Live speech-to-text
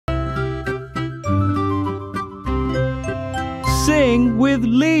Sing with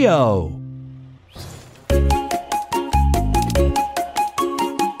Leo.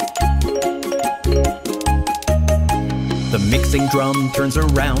 The mixing drum turns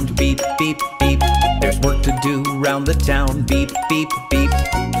around, beep, beep, beep. There's work to do round the town, beep, beep, beep.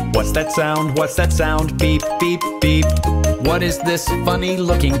 What's that sound? What's that sound? Beep, beep, beep. What is this funny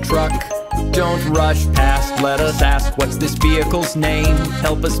looking truck? Don't rush past, let us ask, what's this vehicle's name?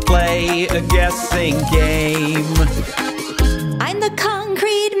 Help us play a guessing game. I'm the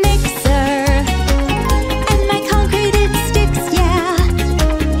concrete mixer, and my concrete it sticks, yeah.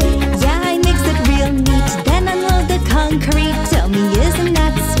 Yeah, I mix it real neat, then unload the concrete. Tell me, isn't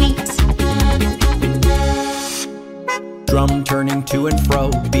that sweet? Drum turning to and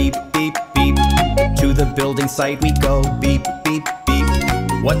fro, beep, beep, beep. To the building site we go, beep, beep, beep.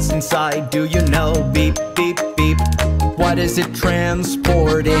 What's inside, do you know? Beep, beep, beep. What is it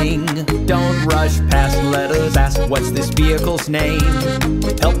transporting? Don't rush past, let us ask, what's this vehicle's name?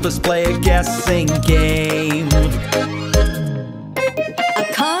 Help us play a guessing game. A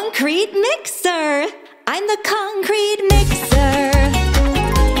concrete mixer. I'm the concrete mixer,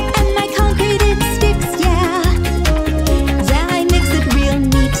 and my concrete it sticks, yeah. Yeah, I mix it real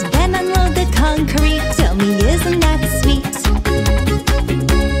neat, then unload the concrete. Tell me, isn't that sweet?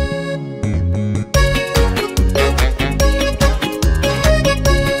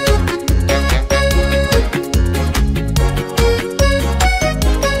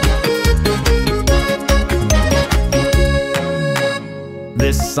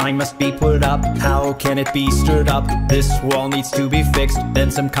 This sign must be put up, how can it be stirred up? This wall needs to be fixed,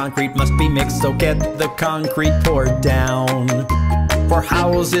 then some concrete must be mixed. So get the concrete poured down for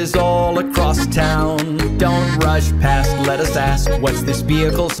houses all across town. Don't rush past, let us ask, what's this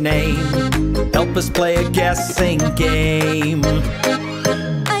vehicle's name? Help us play a guessing game.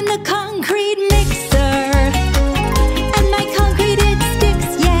 I'm the concrete mixer, and my concrete it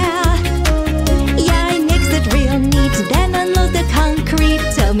sticks, yeah. Yeah, I mix it real neat, then unload the concrete.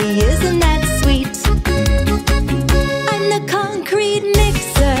 Tell me, isn't that sweet? I'm the concrete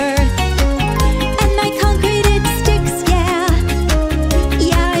mixer, and my concrete it sticks, yeah.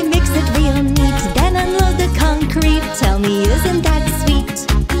 Yeah, I mix it real neat, then unload the concrete. Tell me, isn't that sweet?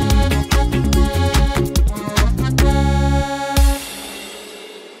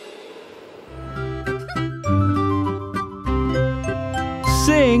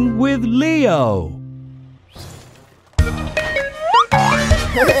 Sing with Leo.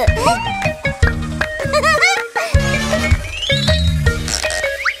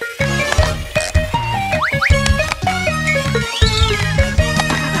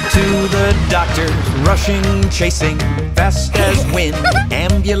 To the doctors, rushing, chasing, fast as wind,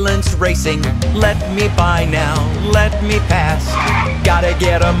 ambulance racing. Let me by now, let me pass. Gotta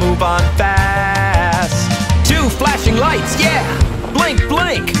get a move on fast. 2 flashing lights, yeah! Blink,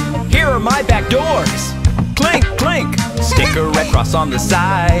 blink! Here are my back doors. Clink, clink! Stick a red cross on the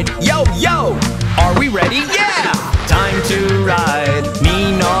side. Yo, yo! Are we ready? Yeah! Time to ride.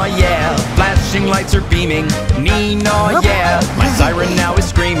 Nee-naw, yeah. Flashing lights are beaming. Nee-naw, yeah. My siren now is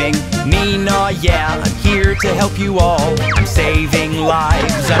screaming. Nee-naw, yeah. I'm here to help you all. I'm saving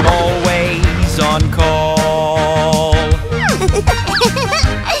lives. I'm always on call.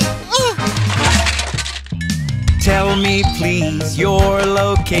 Tell me please your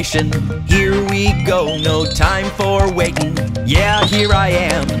location. Here we go, no time for waiting. Yeah, here I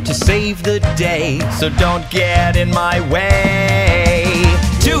am to save the day, so don't get in my way.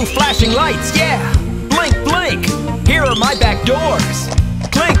 2 flashing lights, yeah! Blink, blink! Here are my back doors.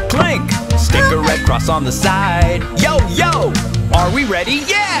 Clink, clink! Stick a red cross on the side. Yo, yo! Are we ready?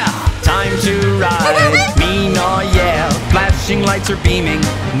 Yeah! Time to ride. Nee-naw, yeah. Flashing lights are beaming.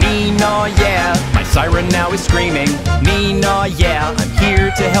 Nee-naw, yeah. My siren now is screaming. Nee-naw, yeah. I'm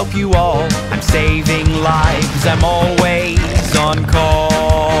here to help you all. I'm saving lives. I'm always on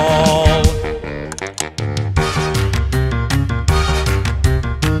call.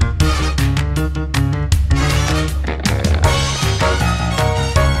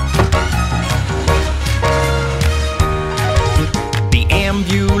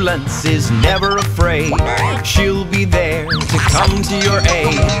 Ambulance is never afraid. She'll be there to come to your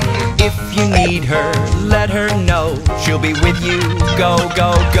aid. If you need her, let her know. She'll be with you. Go,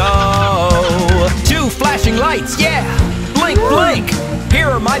 go, go. 2 flashing lights, yeah! Blink, blink! Here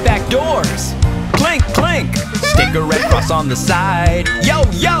are my back doors. Clink, clink! Stick a red cross on the side. Yo,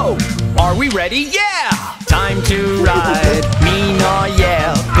 yo! Are we ready? Yeah! Time to ride. Nee-naw,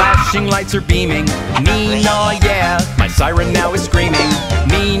 yeah. Flashing lights are beaming. Nee-naw, yeah. My siren now is screaming.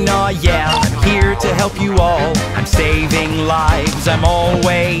 Nee-naw, yeah. I'm here to help you all. I'm saving lives. I'm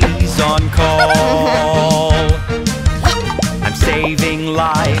always on call. I'm saving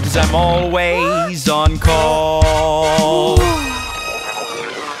lives, I'm always on call.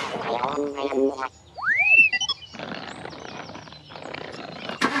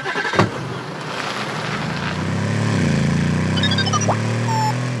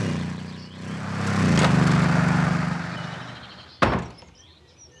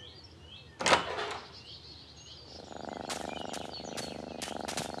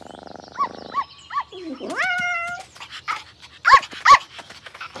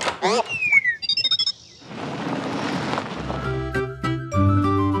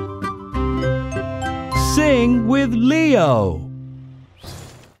 Sing with Leo.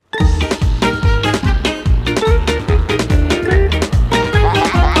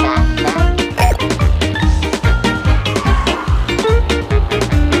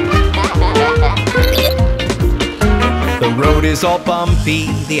 The road is all bumpy,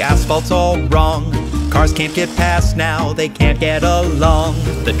 the asphalt's all wrong. Cars can't get past now, they can't get along.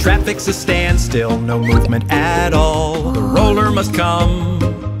 The traffic's a standstill, no movement at all. The roller must come,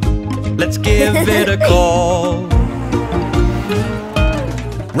 let's give it a call.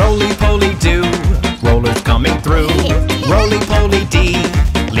 Roly-poly-do, roller's coming through. Roly-poly-dee,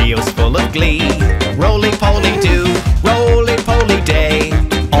 Leo's full of glee. Roly-poly-do, roly-poly-day,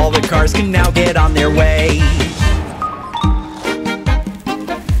 all the cars can now get on their way.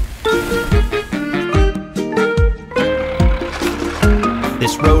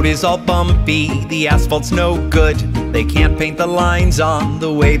 This road is all bumpy, the asphalt's no good. They can't paint the lines on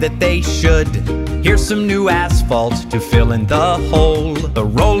the way that they should. Here's some new asphalt to fill in the hole. The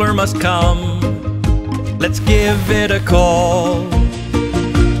roller must come, let's give it a call.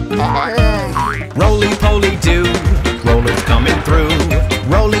 Roly-poly-do, roller's coming through.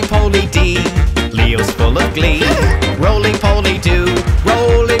 Roly-poly-dee, Leo's full of glee. Roly-poly-do,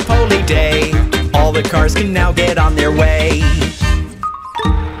 roly-poly-day, all the cars can now get on their way.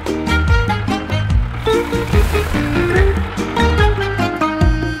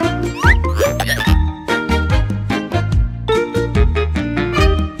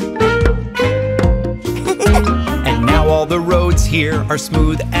 All the roads here are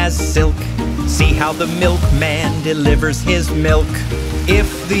smooth as silk. See how the milkman delivers his milk.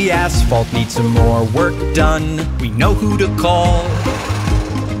 If the asphalt needs some more work done, we know who to call.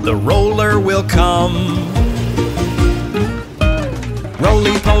 The roller will come.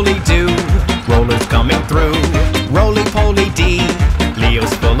 Roly-poly-do, roller's coming through. Roly-poly-dee,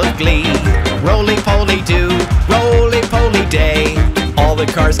 Leo's full of glee. Roly-poly-do, roly-poly-day, all the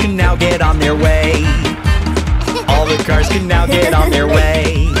cars can now get on their way. All the cars can now get on their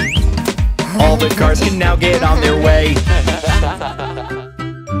way. All the cars can now get on their way.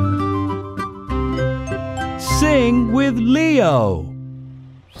 Sing with Leo.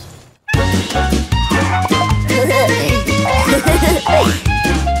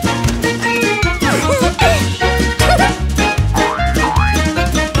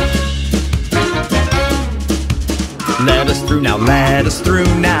 Let us through now, let us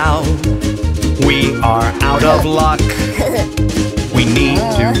through now. We are out of luck. We need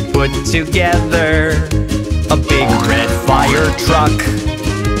to put together a big red fire truck.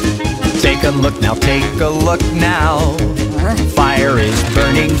 Take a look now, take a look now. Fire is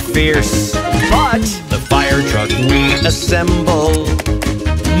burning fierce, but the fire truck we assemble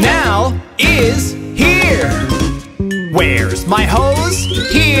now is here. Where's my hose?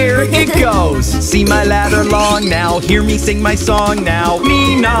 Here it goes. See my ladder long now, hear me sing my song now.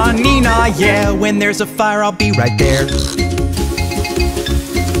 Nina, Nina, yeah, when there's a fire I'll be right there.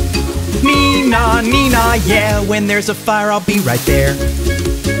 Nina, Nina, yeah, when there's a fire I'll be right there.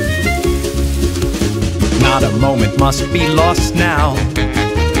 Not a moment must be lost now.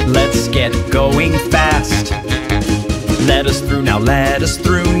 Let's get going fast. Let us through now, let us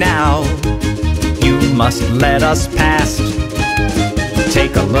through now. You must let us past.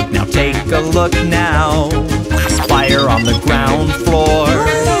 Take a look now, take a look now. Fire on the ground floor.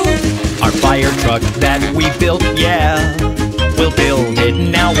 Our fire truck that we built, yeah, we'll build it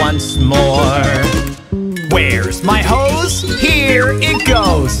now once more. Where's my hose? Here it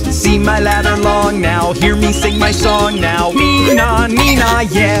goes. See my ladder long now, hear me sing my song now. Nina, Nina,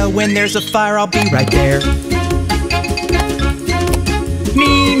 yeah, when there's a fire I'll be right there.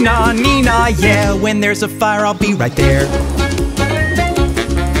 Nina, Nina, yeah, when there's a fire I'll be right there.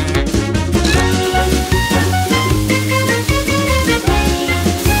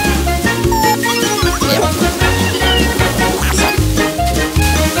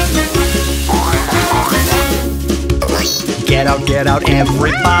 Get out,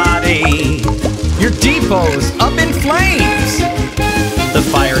 everybody. Your depot's up in flames. The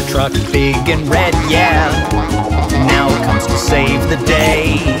fire truck, big and red, yeah. Now comes to save the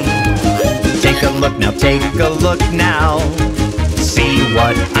day. Take a look now, take a look now. See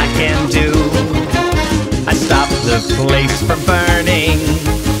what I can do. I stop the place from burning.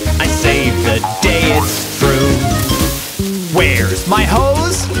 I save the day, it's true. Where's my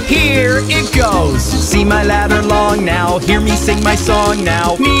hose? Here it goes. See my ladder long now. Hear me sing my song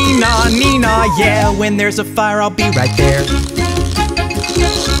now. Nina, Nina, yeah. When there's a fire, I'll be right there.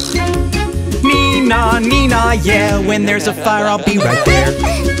 Nina, Nina, yeah. When there's a fire, I'll be right there.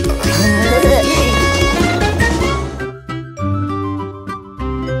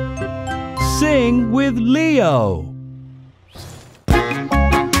 Sing with Leo.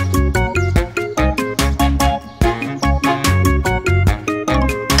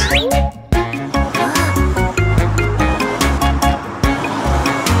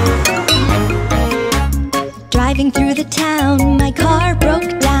 Driving through the town, my car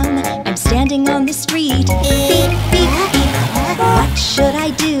broke down. I'm standing on the street. Beep, beep, beep. What should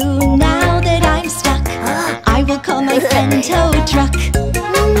I do now that I'm stuck? I will call my friend tow truck.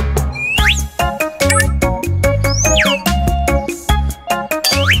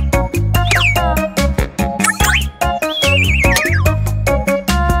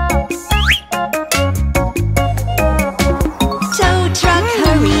 Tow truck,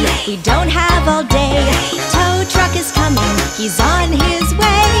 hurry, we don't have all day. Tow truck is coming, he's on his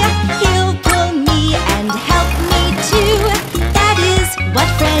way. He'll pull me and help me too. That is what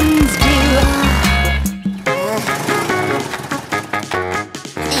friends do.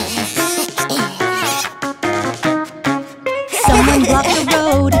 Someone blocked the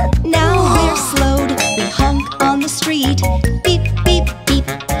road, now we're slowed. We honk on the street, beep, beep, beep.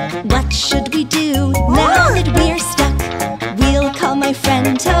 What should we do now that we're stuck? We'll call my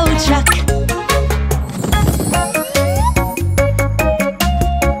friend tow truck.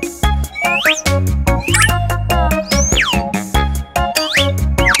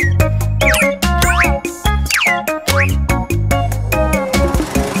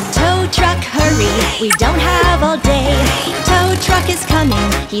 Tow truck, hurry, we don't have all day. Tow truck is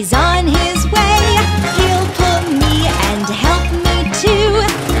coming, he's on his way. He'll pull me and help me too.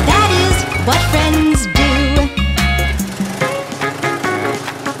 That is what friends do.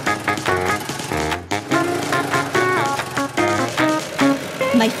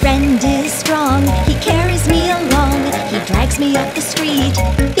 My friend is strong, he carries me along. He drags me up the street,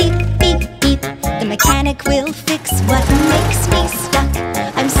 beep, beep, beep. The mechanic will fix what makes me stuck.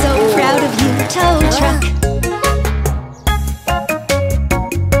 I'm so proud of you, tow truck.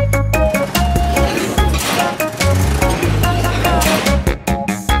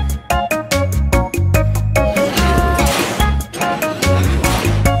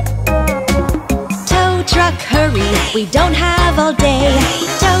 Tow truck, hurry, we don't have all day.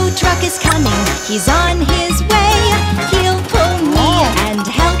 Tow truck is coming, he's on his way. He'll pull me and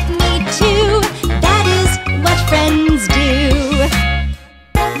help me too. That is what friends do.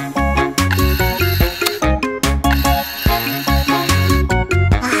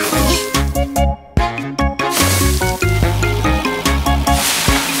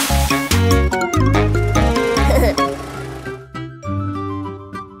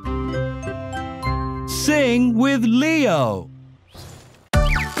 Sing with Leo.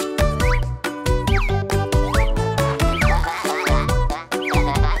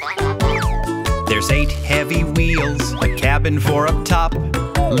 There's 8 heavy wheels, a cabin for up top.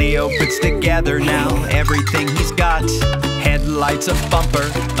 Leo puts together now everything he's got. Headlights, a bumper,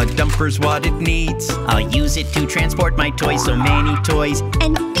 a dumper's what it needs. I'll use it to transport my toys, so many toys.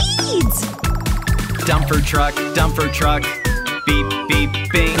 And beads! Dumper truck, beep,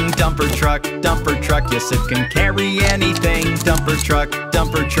 beep, bing. Dumper truck, yes it can carry anything. Dumper truck,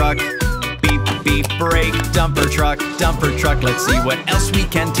 beep, beep, brake. Dumper truck, let's see what else we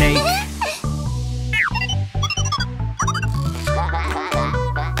can take.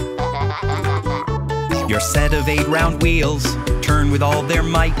 Your set of 8 round wheels turn with all their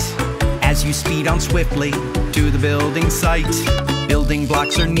might as you speed on swiftly to the building site. Building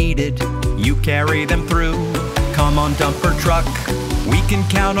blocks are needed, you carry them through. Come on, dumper truck, we can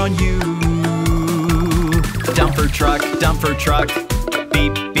count on you. Dumper truck,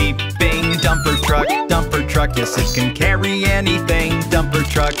 beep, beep, bing. Dumper truck, yes it can carry anything. Dumper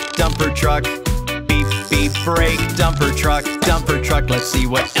truck, beep, beep, brake. Dumper truck, let's see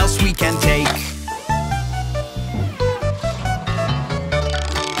what else we can take.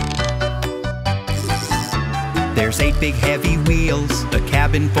 There's 8 big heavy wheels, a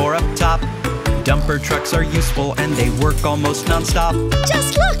cabin for up top. Dumper trucks are useful and they work almost non-stop.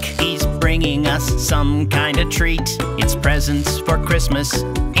 Just look! He's bringing us some kind of treat. It's presents for Christmas.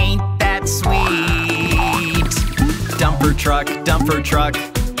 Ain't that sweet? Dumper truck,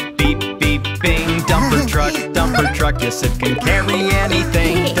 beep, beep, bing. Dumper truck, yes, it can carry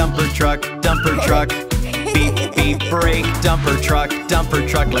anything. Dumper truck, beep, beep, brake. Dumper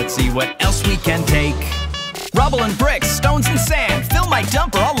truck, let's see what else we can take. Rubble and bricks, stones and sand. Fill my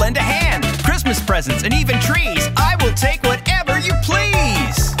dumper, I'll lend a hand. Christmas presents and even trees. I will take whatever you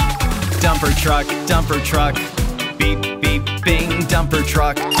please. Dumper truck, beep, beep, bing. Dumper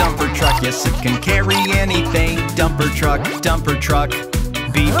truck, yes, it can carry anything. Dumper truck,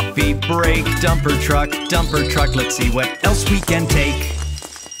 beep, beep, brake. Dumper truck, let's see what else we can take.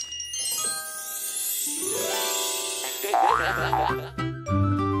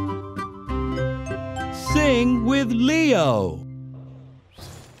 Sing with Leo.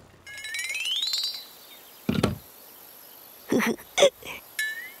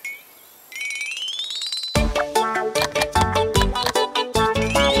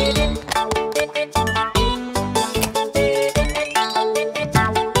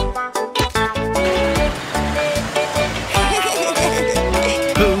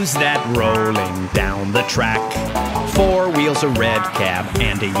 Who's that rolling down the track? 4 wheels, a red cab,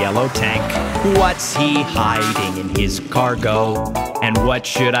 and a yellow tank. What's he hiding in his cargo? And what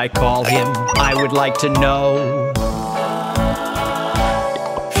should I call him? I would like to know.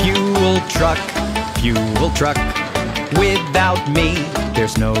 Fuel truck, without me,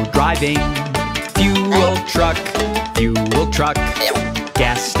 there's no driving. Fuel truck,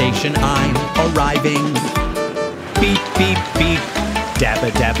 gas station, I'm arriving. Beep, beep, beep,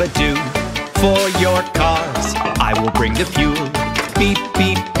 dabba, dabba, do. For your cars, I will bring the fuel. Beep,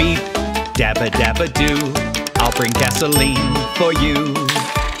 beep, beep, dabba, dabba, do. I'll bring gasoline for you.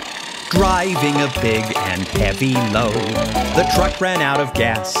 Driving a big and heavy load, the truck ran out of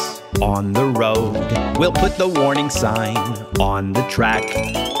gas on the road. We'll put the warning sign on the track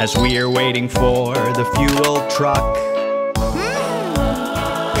as we're waiting for the fuel truck.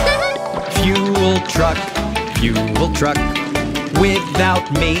 Fuel truck,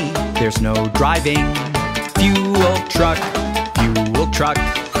 without me, there's no driving. Fuel truck,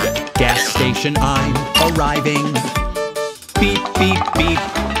 gas station, I'm arriving. Beep, beep, beep,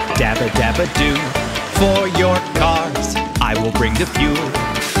 dabba, dabba, do. For your cars, I will bring the fuel.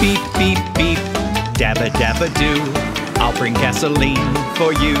 Beep, beep, beep, dabba, dabba, do. I'll bring gasoline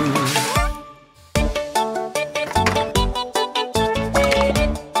for you.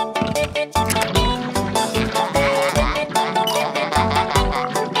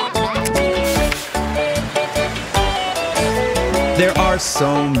 There are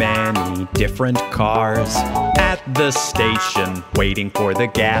so many different cars at the station waiting for the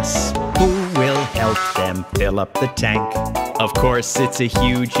gas. Who will help them fill up the tank? Of course, it's a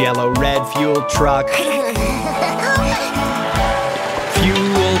huge yellow-red fuel truck.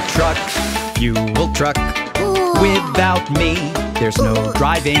 Fuel truck, without me, there's no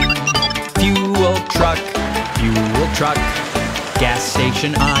driving. Fuel truck, gas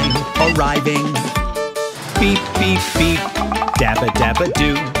station, I'm arriving. Beep, beep, beep, dabba, dabba,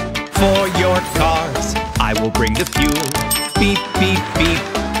 do. For your cars, I will bring the fuel. Beep, beep, beep,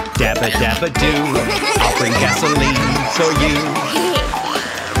 dabba, dabba, do. I'll bring gasoline for you.